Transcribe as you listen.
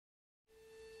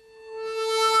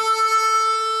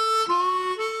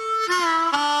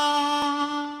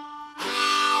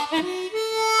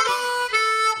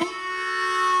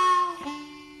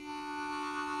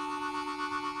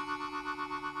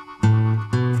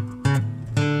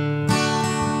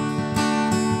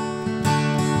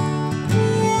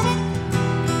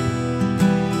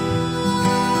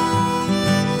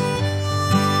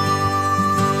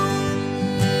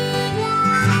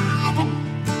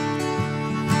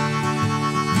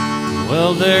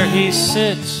Well, there he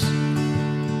sits,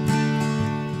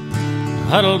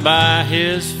 huddled by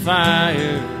his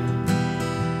fire,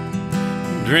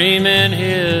 dreaming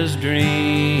his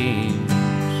dreams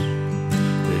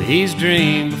that he's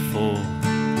dreamed before.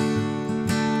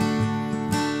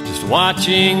 Just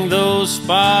watching those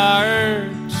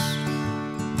sparks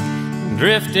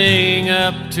drifting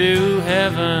up to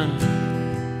heaven,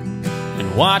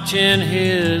 and watching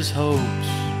his hopes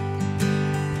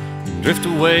drift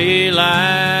away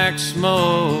like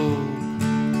smoke.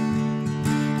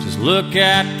 Just look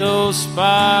at those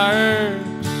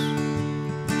sparks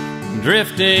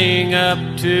drifting up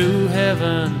to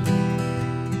heaven,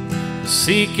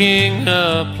 seeking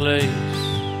a place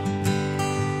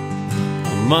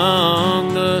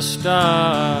among the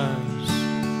stars.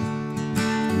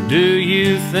 Do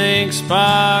you think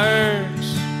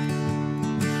sparks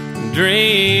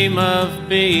dream of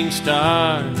being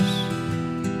stars?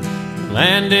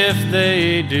 And if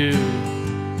they do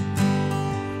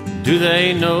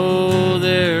they know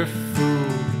they're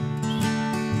fools?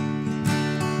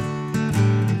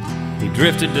 He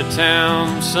drifted to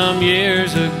town some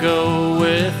years ago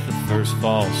with the first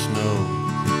fall snow.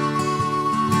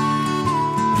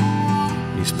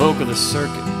 He spoke of the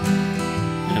circuit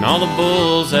and all the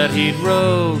bulls that he'd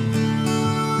rode,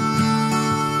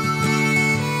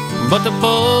 but the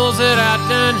bulls that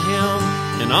outdone him,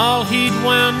 and all he'd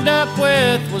wound up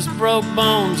with was broke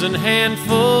bones and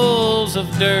handfuls of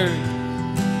dirt.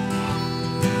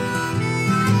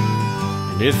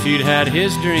 And if you'd had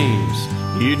his dreams,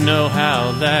 you'd know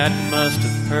how that must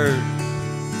have hurt.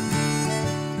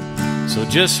 So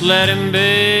just let him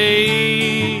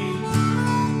be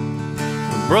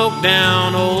a broke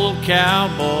down old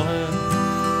cowboy.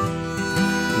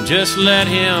 Just let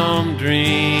him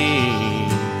dream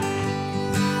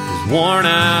worn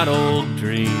out old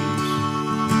dreams.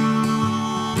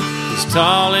 He's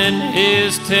tall in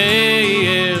his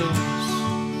tales,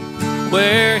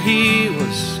 where he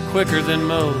was quicker than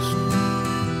most.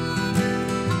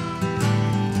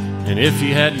 And if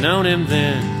you had known him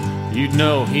then, you'd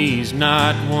know he's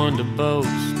not one to boast.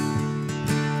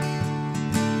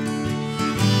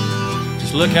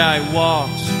 Just look how he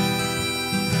walks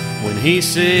when he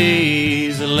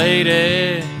sees a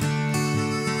lady.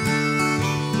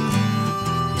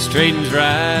 Straightens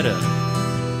right up,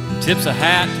 tips a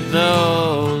hat to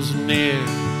those near.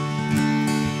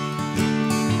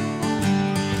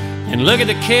 And look at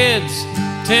the kids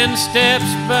 10 steps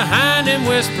behind him,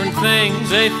 whispering things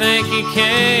they think he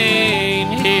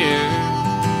can't hear.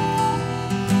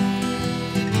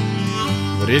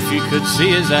 But if you could see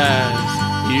his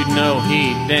eyes, you'd know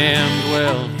he damned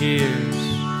well hears.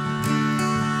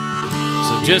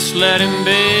 So just let him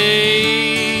be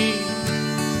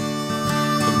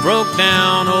broke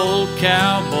down old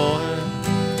cowboy.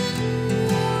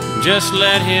 Just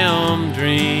let him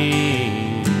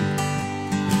dream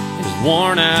his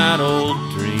worn out old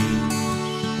dreams.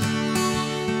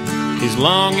 He's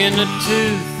long in the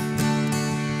tooth,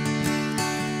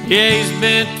 yeah, he's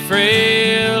bent,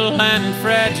 frail and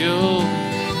fragile.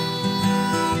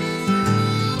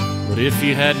 But if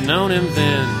you had known him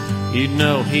then, you'd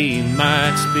know he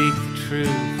might speak the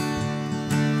truth.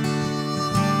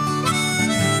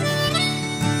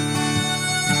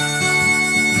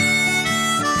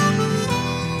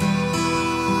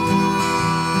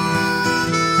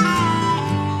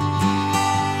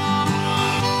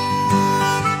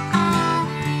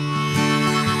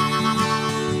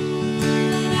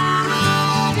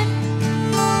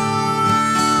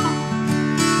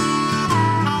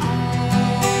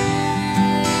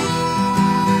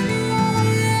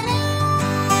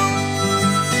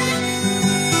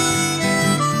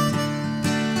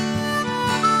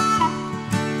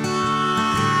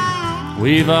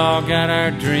 We've all got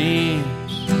our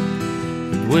dreams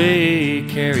that we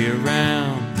carry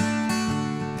around.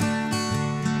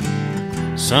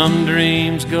 Some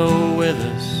dreams go with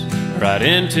us right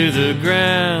into the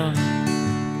ground.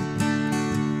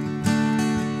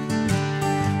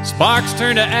 Sparks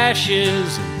turn to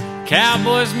ashes, and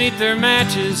cowboys meet their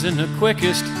matches, and the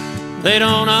quickest, they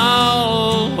don't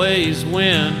always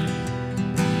win.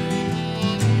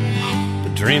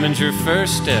 But dreaming's your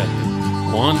first step.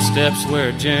 One step's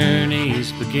where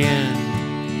journeys begin.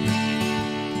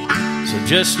 So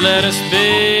just let us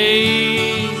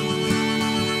be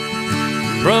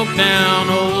broke down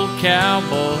old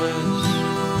cowboys.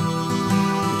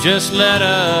 Just let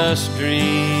us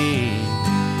dream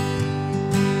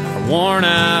our worn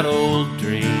out old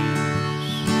dreams.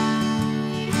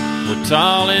 We're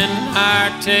tall in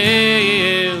our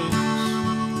tales,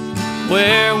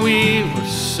 where we were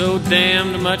so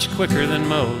damned much quicker than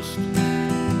most.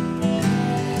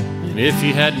 If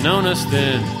you had known us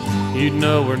then, you'd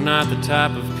know we're not the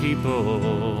type of people who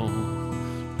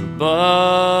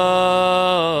boast.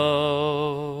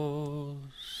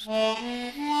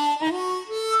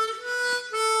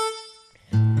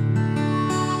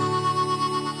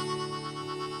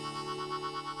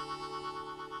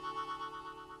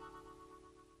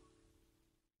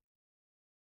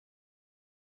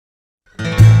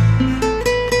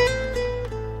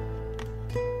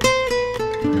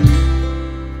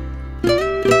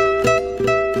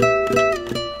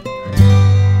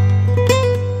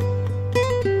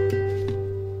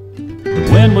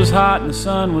 The wind was hot and the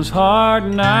sun was hard,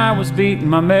 and I was beaten,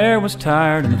 my mare was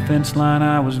tired, and the fence line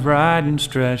I was riding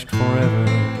stretched forever.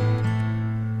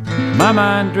 My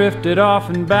mind drifted off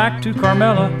and back to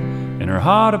Carmela, and her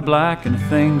heart of black, and the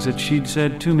things that she'd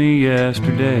said to me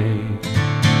yesterday.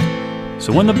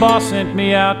 So when the boss sent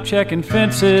me out checking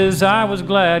fences, I was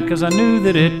glad, 'cause I knew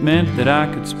that it meant that I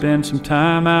could spend some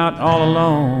time out all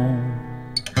alone.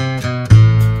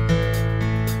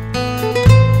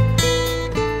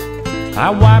 I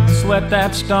wiped the sweat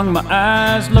that stung my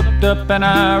eyes, looked up and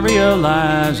I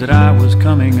realized that I was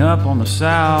coming up on the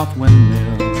south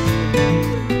windmill.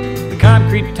 The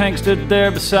concrete tank stood there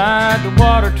beside the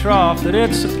water trough that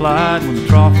it supplied. When the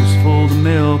trough was full, the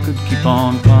mill could keep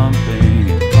on pumping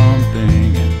and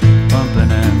pumping and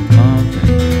pumping and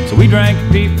pumping. So we drank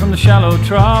deep from the shallow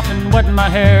trough, and wetting my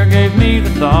hair gave me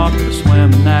the thought that a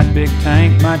swim in that big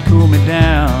tank might cool me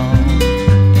down.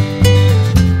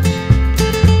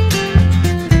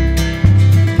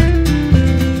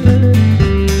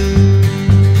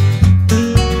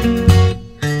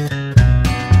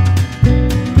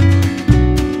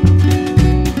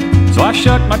 I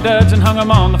shook my duds and hung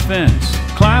them on the fence,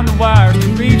 climbed the wires to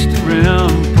reach the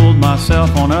rim, pulled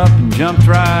myself on up and jumped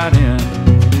right in.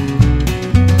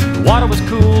 The water was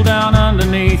cool down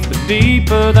underneath, but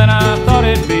deeper than I thought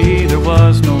it'd be. There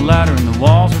was no ladder and the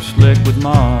walls were slick with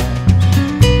moss.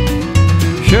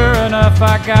 Sure enough,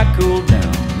 I got cooled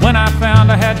down when I found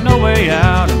I had no way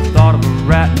out, and the thought of a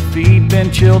rat and feet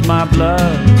then chilled my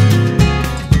blood.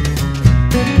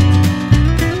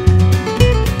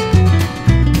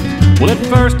 Well, at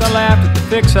first I laughed at the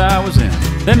fix I was in,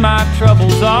 then my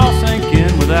troubles all sank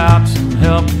in. Without some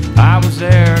help, I was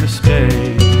there to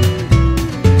stay.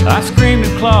 I screamed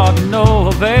and clawed to no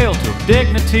avail, till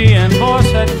dignity and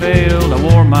voice had failed. I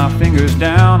wore my fingers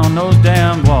down on those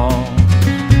damn walls,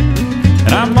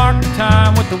 and I marked the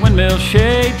time with the windmill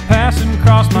shade passing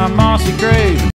across my mossy grave.